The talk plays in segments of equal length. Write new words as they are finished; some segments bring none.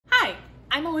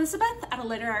I'm Elizabeth at A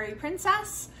Literary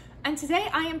Princess, and today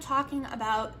I am talking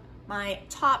about my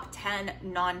top 10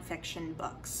 nonfiction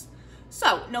books.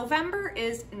 So November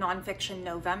is Nonfiction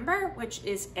November, which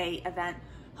is an event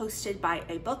hosted by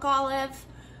a book olive,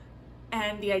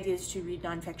 and the idea is to read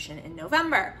nonfiction in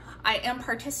November. I am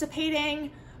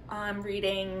participating. I'm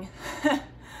reading,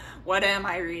 what am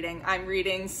I reading? I'm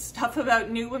reading stuff about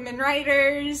new women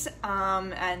writers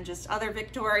and just other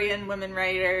Victorian women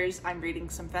writers. I'm reading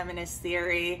some feminist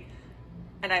theory,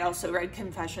 and I also read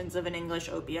Confessions of an English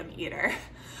Opium Eater.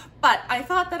 But I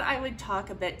thought that I would talk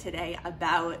a bit today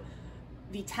about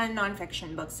the 10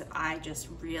 nonfiction books that I just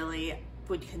really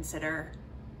would consider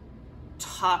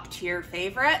top tier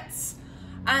favorites.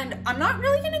 And I'm not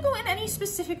really going to go in any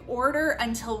specific order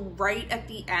until right at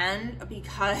the end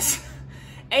because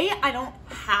I don't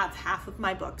have half of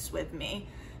my books with me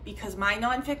because my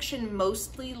nonfiction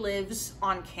mostly lives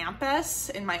on campus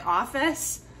in my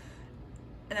office,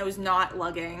 and I was not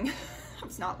lugging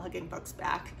books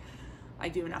back. I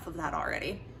do enough of that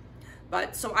already.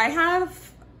 But so I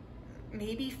have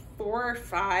maybe 4 or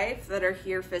 5 that are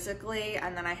here physically,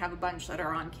 and then I have a bunch that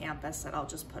are on campus that I'll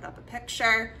just put up a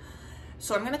picture.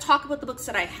 So I'm going to talk about the books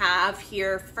that I have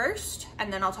here first,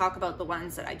 and then I'll talk about the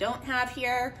ones that I don't have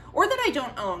here, or that I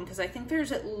don't own, because I think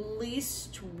there's at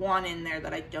least one in there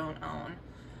that I don't own.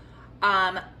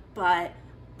 But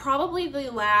probably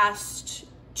the last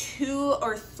 2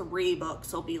 or 3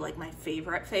 books will be like my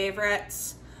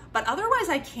favorites. But otherwise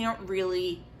I can't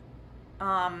really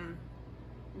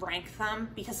rank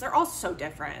them because they're all so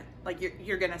different. Like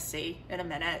you're gonna see in a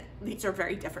minute, these are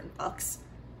very different books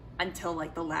until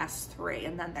like the last 3,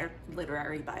 and then they're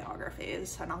literary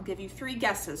biographies, and I'll give you 3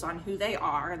 guesses on who they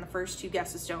are, and the first 2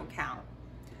 guesses don't count.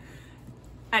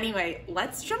 Anyway,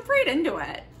 let's jump right into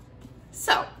it.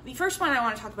 So the first one I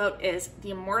want to talk about is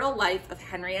The Immortal Life of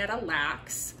Henrietta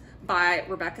Lacks by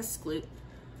Rebecca Skloot.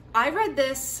 I read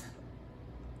this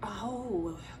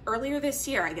earlier this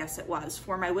year, I guess it was,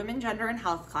 for my Women, Gender, and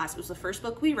Health class. It was the first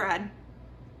book we read.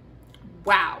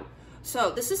 Wow.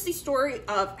 So this is the story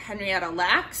of Henrietta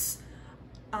Lacks,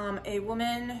 a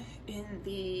woman in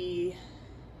the,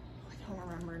 I don't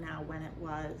remember now when it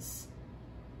was.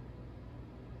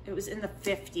 It was in the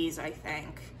 50s, I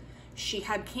think. She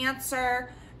had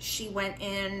cancer. She went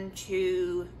in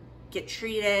to get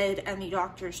treated, and the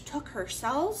doctors took her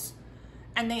cells,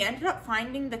 and they ended up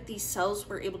finding that these cells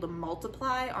were able to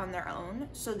multiply on their own.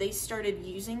 So they started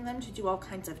using them to do all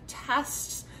kinds of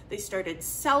tests. They started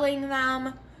selling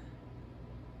them,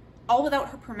 all without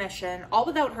her permission, all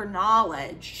without her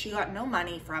knowledge. She got no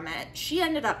money from it. She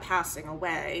ended up passing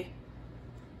away.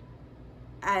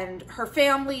 And her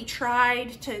family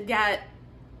tried to get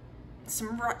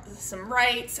some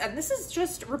rights. And this is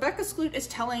just, Rebecca Skloot is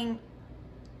telling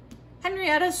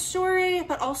Henrietta's story,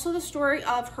 but also the story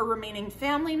of her remaining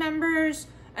family members,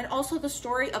 and also the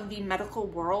story of the medical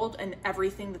world and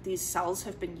everything that these cells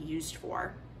have been used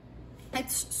for.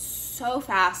 It's so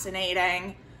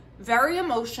fascinating, very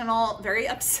emotional, very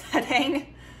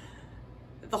upsetting.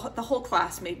 The whole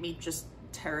class made me just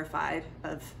terrified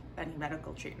of any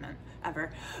medical treatment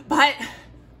ever, but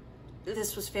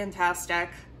this was fantastic.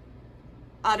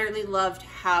 Utterly loved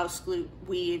how Skloot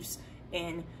weaves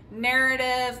in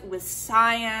narrative with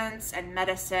science and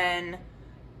medicine,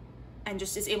 and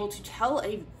just is able to tell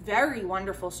a very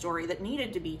wonderful story that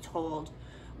needed to be told.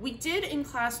 We did in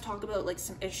class talk about like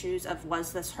some issues of,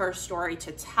 was this her story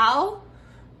to tell?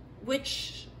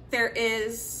 Which there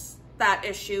is that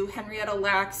issue. Henrietta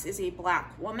Lacks is a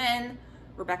Black woman.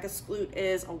 Rebecca Skloot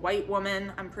is a white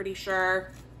woman, I'm pretty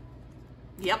sure.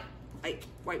 Yep,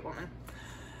 white woman.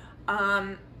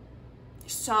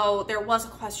 So there was a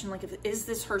question like, is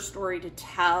this her story to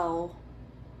tell?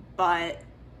 But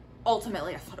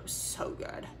ultimately I thought it was so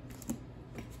good.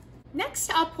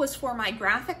 Next up was for my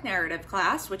graphic narrative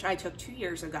class, which I took 2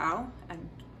 years ago, and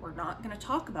we're not going to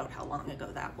talk about how long ago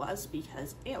that was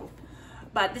because ew.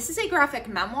 But this is a graphic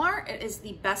memoir. It is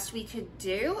The Best We Could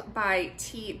Do by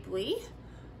T. Blee.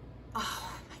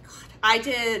 Oh my God. I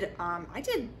did,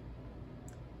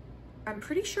 I'm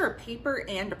pretty sure a paper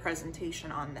and a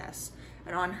presentation on this,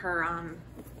 and on her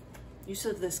use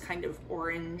of this kind of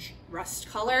orange rust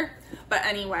color. But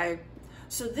anyway,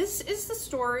 so this is the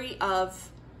story of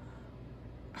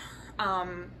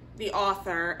the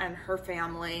author and her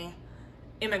family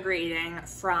immigrating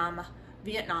from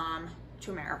Vietnam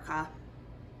to America.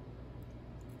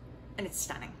 And it's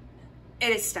stunning. It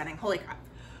is stunning. Holy crap.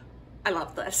 I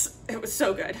love this. It was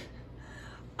so good.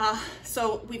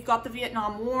 So we've got the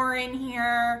Vietnam War in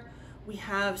here. We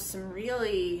have some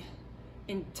really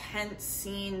intense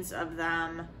scenes of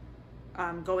them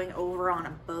going over on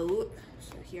a boat.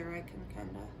 So here I can kind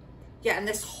of, yeah, and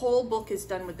this whole book is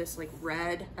done with this like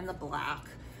red and the black.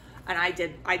 And I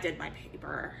did my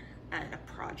paper and a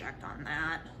project on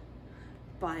that.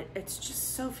 But it's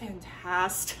just so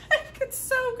fantastic. It's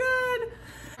so good.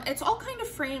 It's all kind of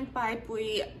framed by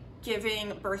Bui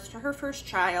giving birth to her first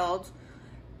child.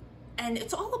 And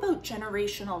it's all about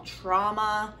generational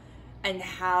trauma and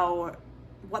how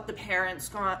what the parents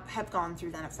have gone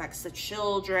through then affects the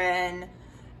children.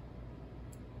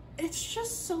 It's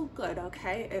just so good,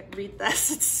 okay? Read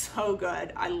this, it's so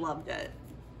good. I loved it.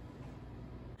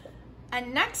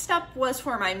 And next up was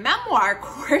for my memoir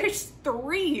course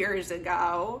 3 years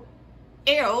ago.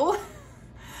 Ew.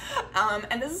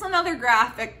 And this is another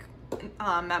graphic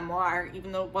memoir,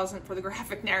 even though it wasn't for the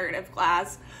graphic narrative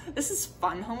class. This is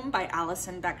Fun Home by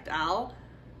Alison Bechdel.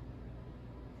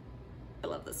 I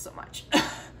love this so much.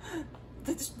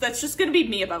 That's just gonna be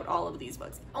me about all of these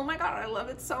books. Oh my God, I love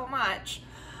it so much.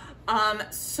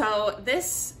 So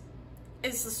this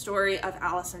is the story of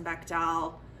Alison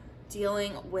Bechdel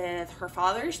dealing with her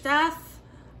father's death,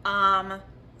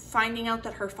 finding out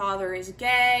that her father is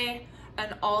gay,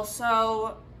 and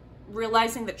also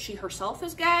realizing that she herself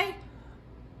is gay.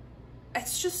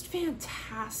 It's just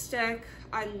fantastic.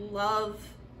 I love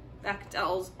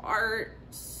Bechdel's art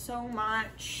so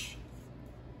much.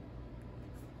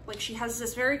 Like, she has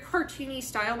this very cartoony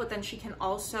style, but then she can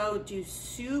also do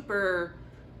super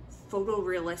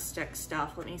photorealistic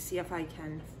stuff. Let me see if I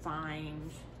can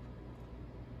find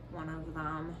one of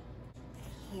them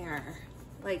here.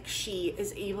 Like, she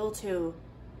is able to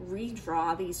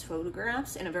redraw these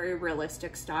photographs in a very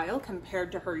realistic style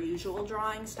compared to her usual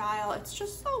drawing style. It's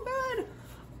just so good.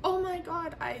 Oh my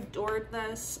God, I adored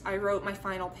this. I wrote my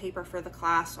final paper for the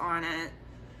class on it,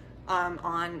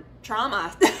 on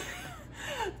trauma.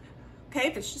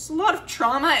 Okay, there's just a lot of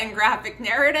trauma in graphic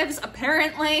narratives,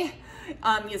 apparently.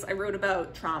 Yes, I wrote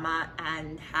about trauma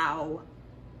and how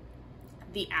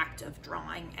the act of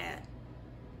drawing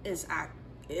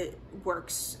it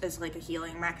works as like a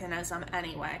healing mechanism.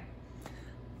 Anyway,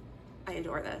 I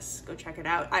adore this. Go check it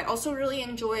out. I also really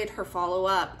enjoyed her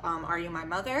follow-up, Are You My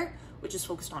Mother, which is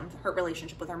focused on her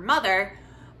relationship with her mother,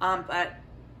 but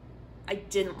I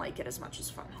didn't like it as much as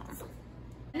Fun Home.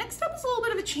 Next up is a little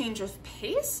bit of a change of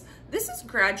pace. This is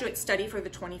Graduate Study for the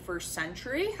 21st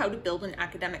Century, How to Build an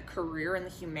Academic Career in the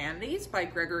Humanities by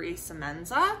Gregory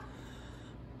Semenza.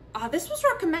 This was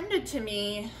recommended to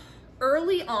me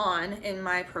early on in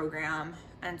my program,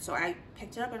 and so I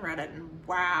picked it up and read it, and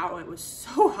wow, it was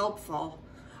so helpful.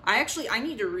 I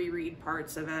need to reread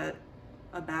parts of it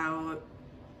about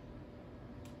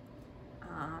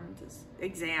just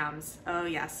exams. Oh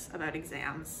yes, about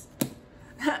exams.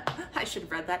 I should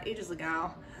have read that ages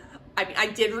ago. I mean, I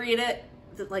did read it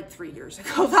like 3 years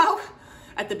ago though,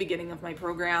 at the beginning of my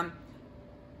program.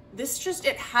 This just,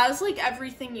 it has like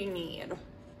everything you need.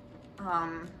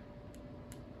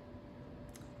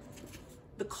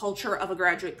 The culture of a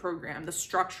graduate program, the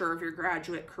structure of your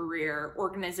graduate career,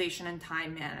 organization and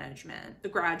time management, the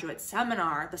graduate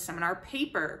seminar, the seminar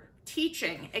paper,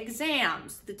 teaching,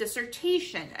 exams, the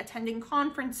dissertation, attending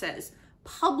conferences,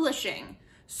 publishing,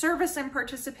 service and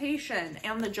participation,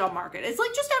 and the job market. It's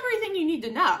like just everything you need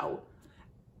to know.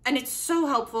 And it's so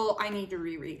helpful. I need to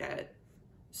reread it.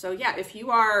 So yeah, if you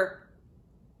are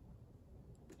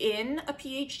in a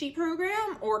PhD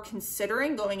program or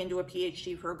considering going into a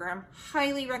PhD program,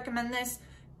 highly recommend this.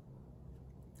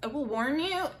 I will warn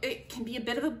you, it can be a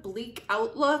bit of a bleak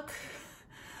outlook,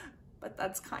 but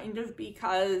that's kind of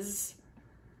because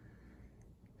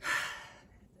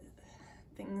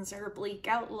things are a bleak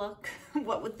outlook.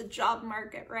 What with the job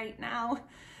market right now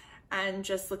and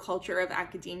just the culture of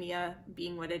academia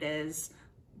being what it is,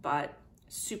 but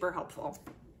super helpful.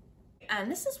 And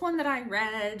this is one that I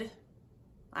read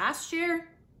last year,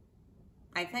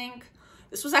 I think.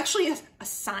 This was actually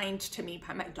assigned to me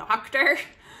by my doctor.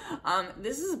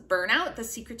 This is Burnout, The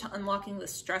Secret to Unlocking the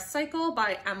Stress Cycle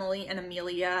by Emily and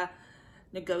Amelia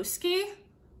Nagoski.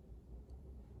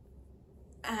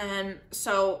 And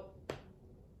so,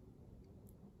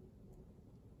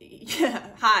 yeah,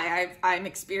 hi, I'm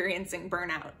experiencing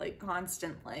burnout like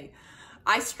constantly.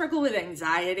 I struggle with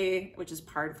anxiety, which is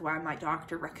part of why my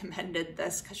doctor recommended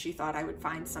this, because she thought I would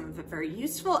find some of it very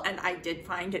useful, and I did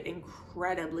find it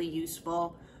incredibly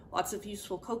useful. Lots of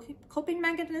useful coping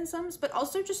mechanisms, but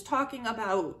also just talking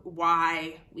about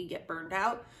why we get burned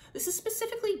out. This is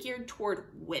specifically geared toward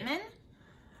women,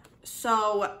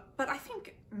 so, but I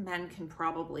think men can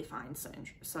probably find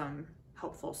some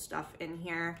helpful stuff in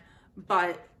here,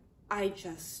 but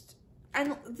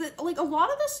like a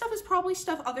lot of this stuff is probably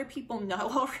stuff other people know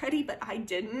already, but I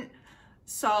didn't.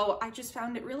 So I just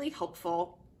found it really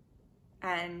helpful,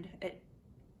 and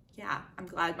yeah, I'm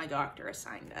glad my doctor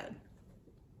assigned it.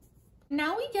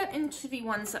 Now we get into the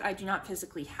ones that I do not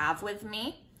physically have with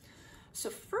me. So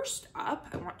first up,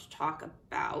 I want to talk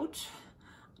about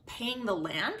Paying the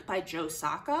Land by Jo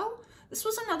Sacco. This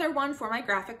was another one for my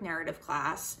graphic narrative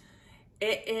class.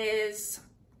 It is,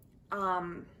 how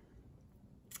do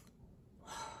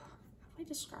I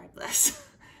describe this?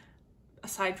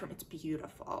 Aside from it's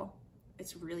beautiful.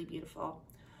 It's really beautiful.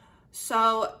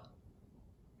 So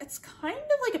it's kind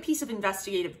of like a piece of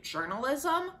investigative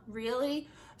journalism, really.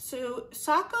 So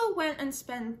Sacco went and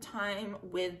spent time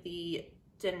with the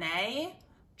Dene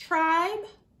tribe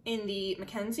in the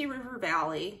Mackenzie River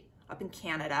Valley up in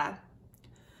Canada.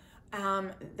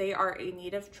 They are a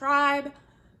native tribe,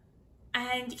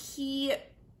 and he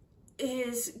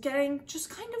is getting just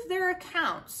kind of their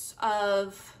accounts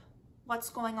of what's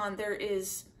going on. There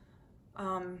is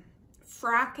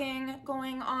fracking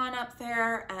going on up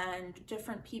there, and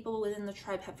different people within the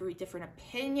tribe have very different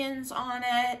opinions on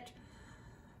it.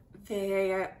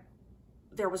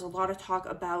 There was a lot of talk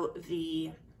about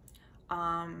the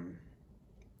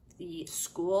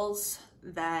schools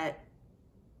that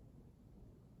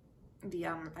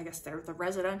I guess they're the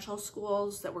residential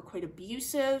schools that were quite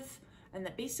abusive, and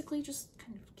that basically just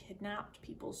kind of kidnapped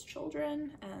people's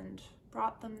children and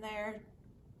brought them there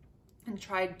and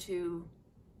tried to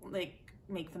like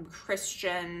make them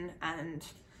Christian. And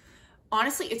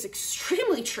honestly, it's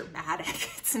extremely traumatic.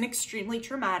 It's an extremely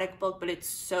traumatic book, but it's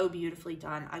so beautifully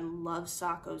done. I love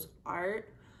Sacco's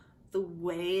art. The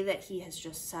way that he has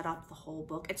just set up the whole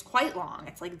book. It's quite long.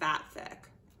 It's like that thick.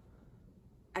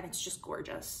 And it's just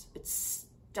gorgeous. It's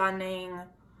stunning.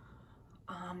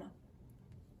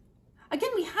 Again,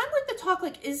 we had like the talk,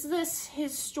 like, is this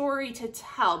his story to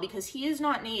tell? Because he is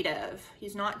not native.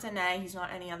 He's not Dene. He's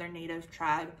not any other native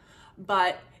tribe.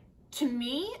 But to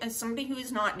me, as somebody who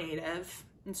is not native,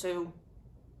 and so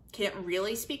can't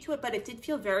really speak to it, but it did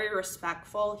feel very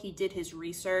respectful. He did his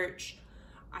research.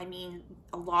 I mean,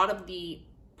 a lot of the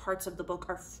parts of the book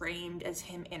are framed as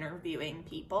him interviewing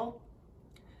people.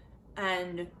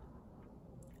 And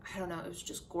I don't know, it was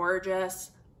just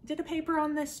gorgeous. Did a paper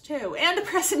on this too, and a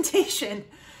presentation.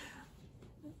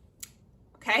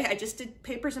 Okay, I just did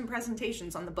papers and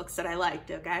presentations on the books that I liked,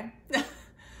 okay?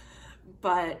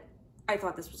 But I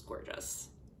thought this was gorgeous.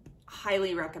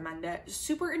 Highly recommend it.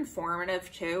 Super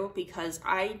informative too, because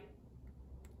I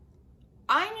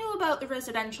knew about the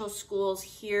residential schools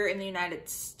here in the United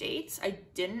States. I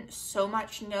didn't so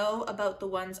much know about the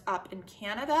ones up in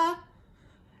Canada.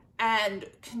 And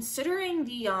considering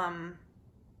the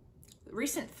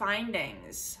recent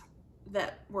findings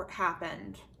that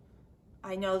happened,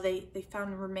 I know they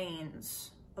found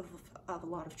remains of a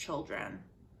lot of children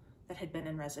that had been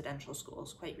in residential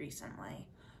schools quite recently.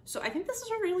 So I think this is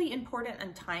a really important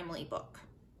and timely book.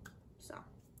 So,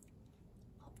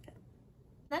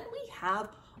 then we have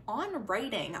On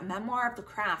Writing, a Memoir of the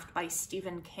Craft by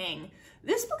Stephen King.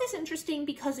 This book is interesting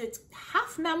because it's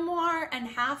half memoir and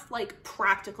half like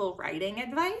practical writing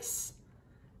advice.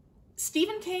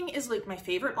 Stephen King is like my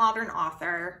favorite modern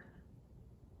author.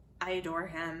 I adore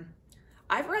him.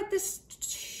 I've read this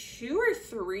 2 or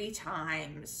 3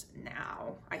 times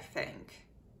now, I think.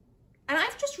 And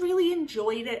I've just really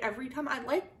enjoyed it every time. I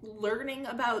like learning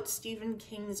about Stephen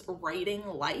King's writing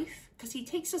life because he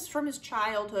takes us from his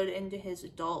childhood into his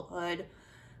adulthood,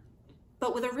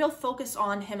 but with a real focus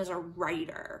on him as a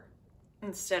writer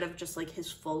instead of just like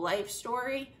his full life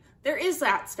story. There is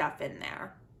that stuff in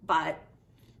there, but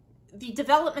the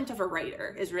development of a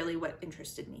writer is really what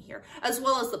interested me here, as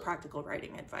well as the practical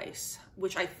writing advice,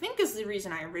 which I think is the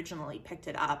reason I originally picked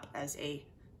it up as a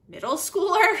middle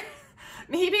schooler,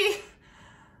 maybe.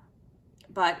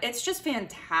 But it's just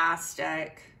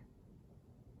fantastic.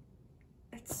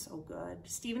 It's so good.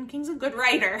 Stephen King's a good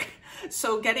writer,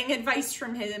 so getting advice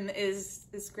from him is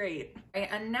great.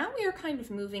 And now we are kind of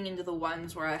moving into the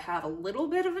ones where I have a little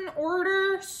bit of an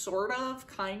order, sort of,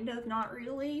 kind of, not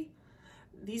really.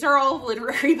 These are all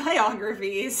literary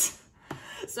biographies.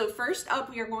 So first up,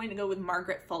 we are going to go with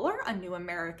Margaret Fuller, A New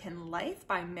American Life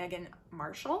by Megan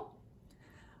Marshall.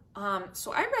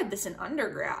 So I read this in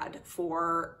undergrad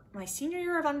for my senior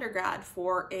year of undergrad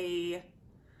for a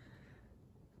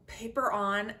paper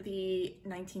on the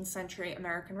 19th century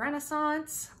American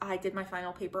Renaissance. I did my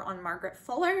final paper on Margaret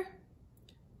Fuller,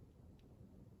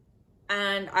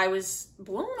 and I was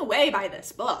blown away by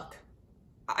this book.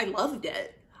 I loved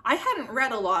it. I hadn't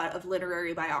read a lot of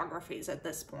literary biographies at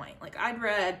this point. Like, I'd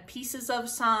read pieces of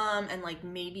some and like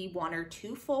maybe 1 or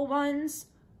 2 full ones.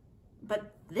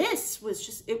 But this was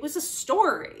just, it was a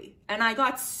story, and I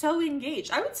got so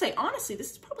engaged. I would say, honestly,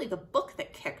 this is probably the book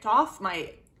that kicked off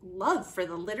my love for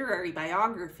the literary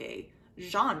biography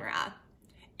genre.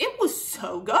 It was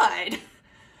so good.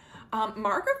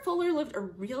 Margaret Fuller lived a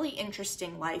really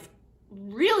interesting life,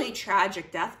 really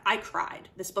tragic death. I cried.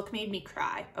 This book made me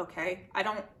cry, okay? I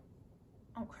don't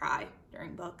cry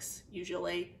during books,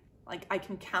 usually. Like, I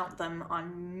can count them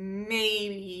on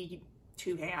maybe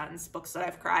 2 hands, books that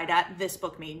I've cried at. This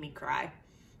book made me cry.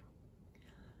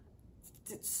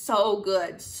 It's so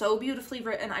good, so beautifully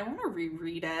written. I want to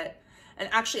reread it. And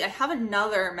actually, I have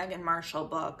another Megan Marshall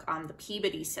book, The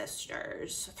Peabody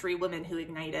Sisters, 3 Women Who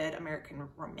Ignited American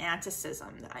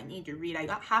Romanticism, that I need to read. I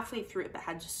got halfway through it, but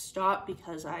had to stop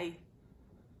because I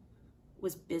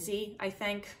was busy, I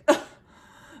think.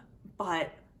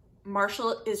 But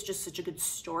Marshall is just such a good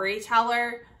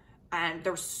storyteller, and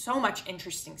there was so much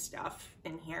interesting stuff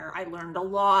in here. I learned a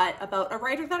lot about a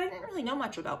writer that I didn't really know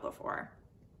much about before.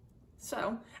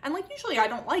 So, and like usually I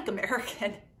don't like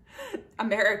American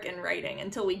writing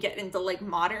until we get into like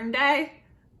modern day,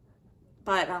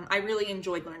 but I really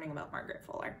enjoyed learning about Margaret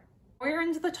Fuller. We're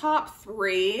into the top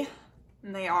 3,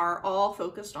 and they are all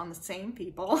focused on the same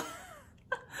people.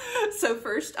 So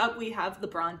first up, we have The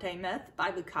Brontë Myth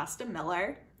by Lucasta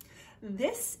Miller.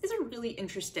 This is a really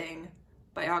interesting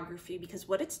biography because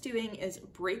what it's doing is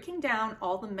breaking down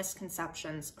all the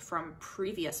misconceptions from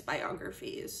previous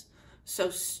biographies. So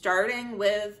starting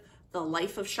with The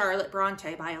Life of Charlotte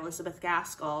Brontë by Elizabeth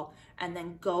Gaskell, and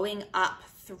then going up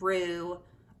through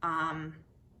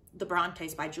The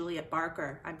Brontës by Juliet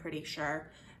Barker, I'm pretty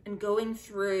sure, and going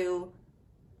through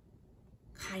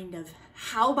kind of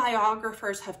how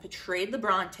biographers have portrayed the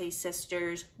Brontë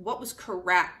sisters, what was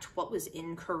correct, what was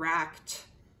incorrect.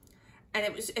 And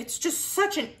it's just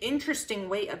such an interesting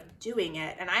way of doing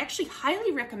it. And I actually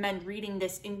highly recommend reading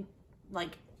this in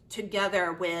like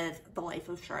together with The Life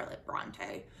of Charlotte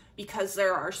Brontë, because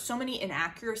there are so many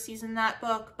inaccuracies in that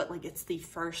book, but like it's the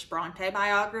first Brontë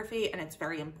biography and it's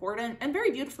very important and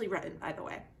very beautifully written, by the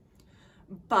way.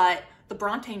 But The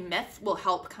Brontë Myth will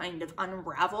help kind of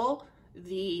unravel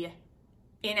the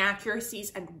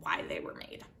inaccuracies and why they were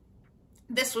made.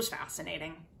 This was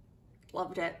fascinating.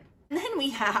 Loved it. And then we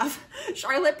have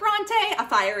Charlotte Brontë, A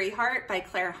Fiery Heart by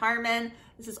Claire Harmon.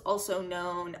 This is also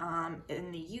known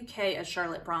in the UK as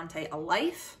Charlotte Brontë, A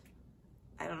Life.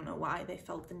 I don't know why they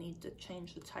felt the need to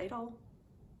change the title.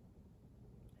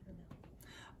 I don't know.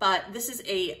 But this is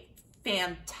a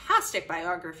fantastic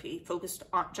biography focused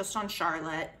on just on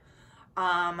Charlotte.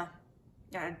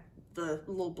 The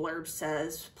little blurb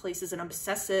says, places an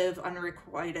obsessive,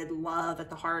 unrequited love at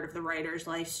the heart of the writer's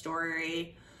life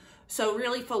story. So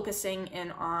really focusing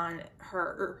in on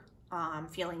her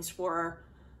feelings for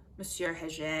Monsieur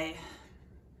Heger.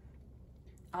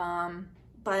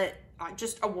 But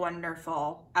just a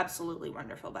wonderful, absolutely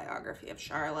wonderful biography of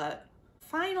Charlotte.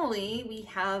 Finally, we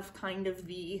have kind of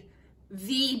the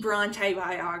Brontë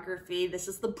biography. This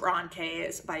is The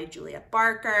Brontës by Juliet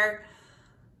Barker.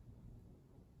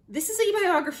 This is a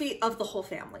biography of the whole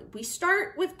family. We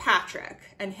start with Patrick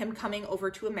and him coming over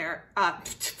to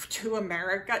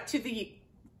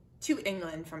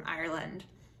England from Ireland.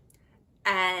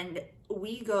 And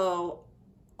we go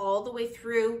all the way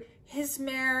through his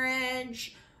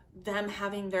marriage, them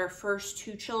having their first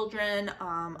 2 children,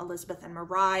 Elizabeth and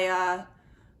Mariah,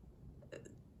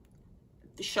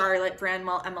 Charlotte,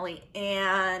 Branwell, Emily,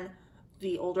 Anne,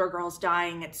 the older girls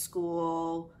dying at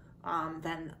school,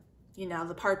 then, you know,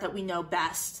 the part that we know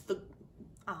best, the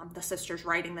sisters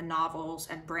writing the novels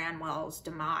and Branwell's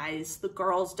demise, the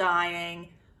girls dying,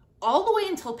 all the way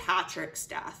until Patrick's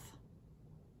death.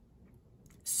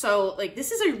 So, like,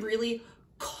 this is a really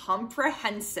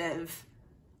comprehensive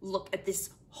look at this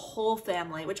whole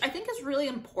family, which I think is really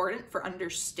important for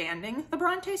understanding the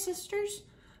Brontë sisters,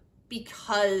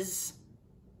 because,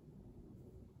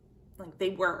 like,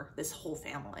 they were this whole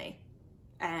family,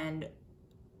 and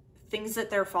things that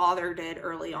their father did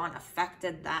early on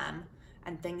affected them,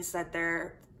 and things that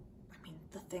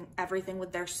everything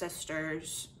with their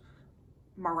sisters.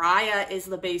 Mariah is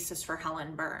the basis for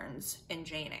Helen Burns in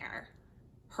Jane Eyre.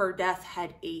 Her death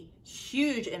had a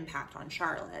huge impact on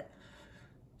Charlotte.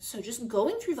 So just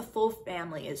going through the full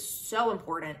family is so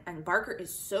important, and Barker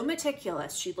is so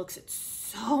meticulous. She looks at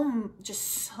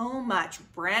so much.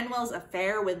 Branwell's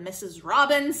affair with Mrs.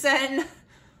 Robinson.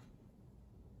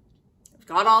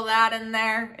 Got all that in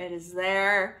there. It is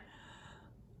there.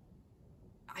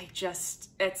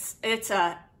 It's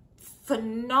a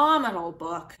phenomenal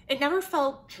book. It never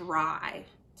felt dry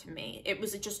to me. It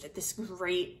was just this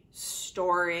great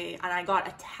story, and I got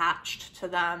attached to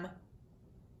them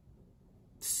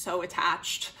so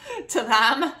attached to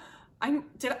them.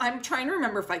 I'm trying to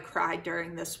remember if I cried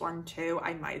during this one too.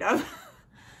 I might have,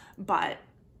 but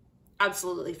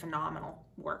absolutely phenomenal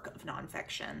work of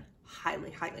nonfiction.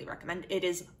 Highly, highly recommend. It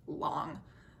is long.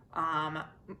 The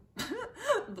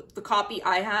copy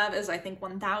I have is, I think,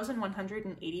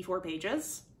 1,184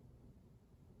 pages.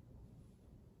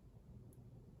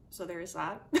 So there is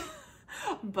that.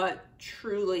 But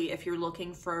truly, if you're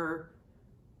looking for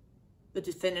the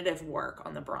definitive work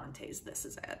on the Brontës, this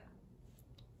is it.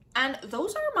 And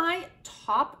those are my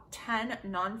top 10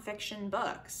 nonfiction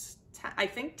books. I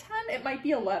think 10, it might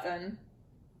be 11.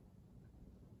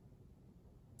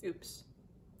 Oops.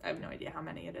 I have no idea how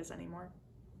many it is anymore.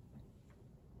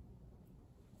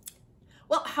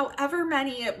 Well, however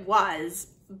many it was,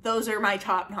 those are my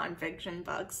top nonfiction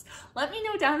books. Let me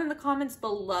know down in the comments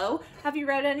below. Have you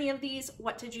read any of these?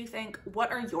 What did you think?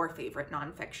 What are your favorite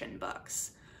nonfiction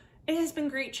books? It has been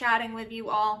great chatting with you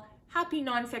all. Happy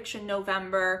Nonfiction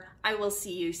November. I will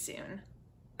see you soon.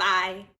 Bye.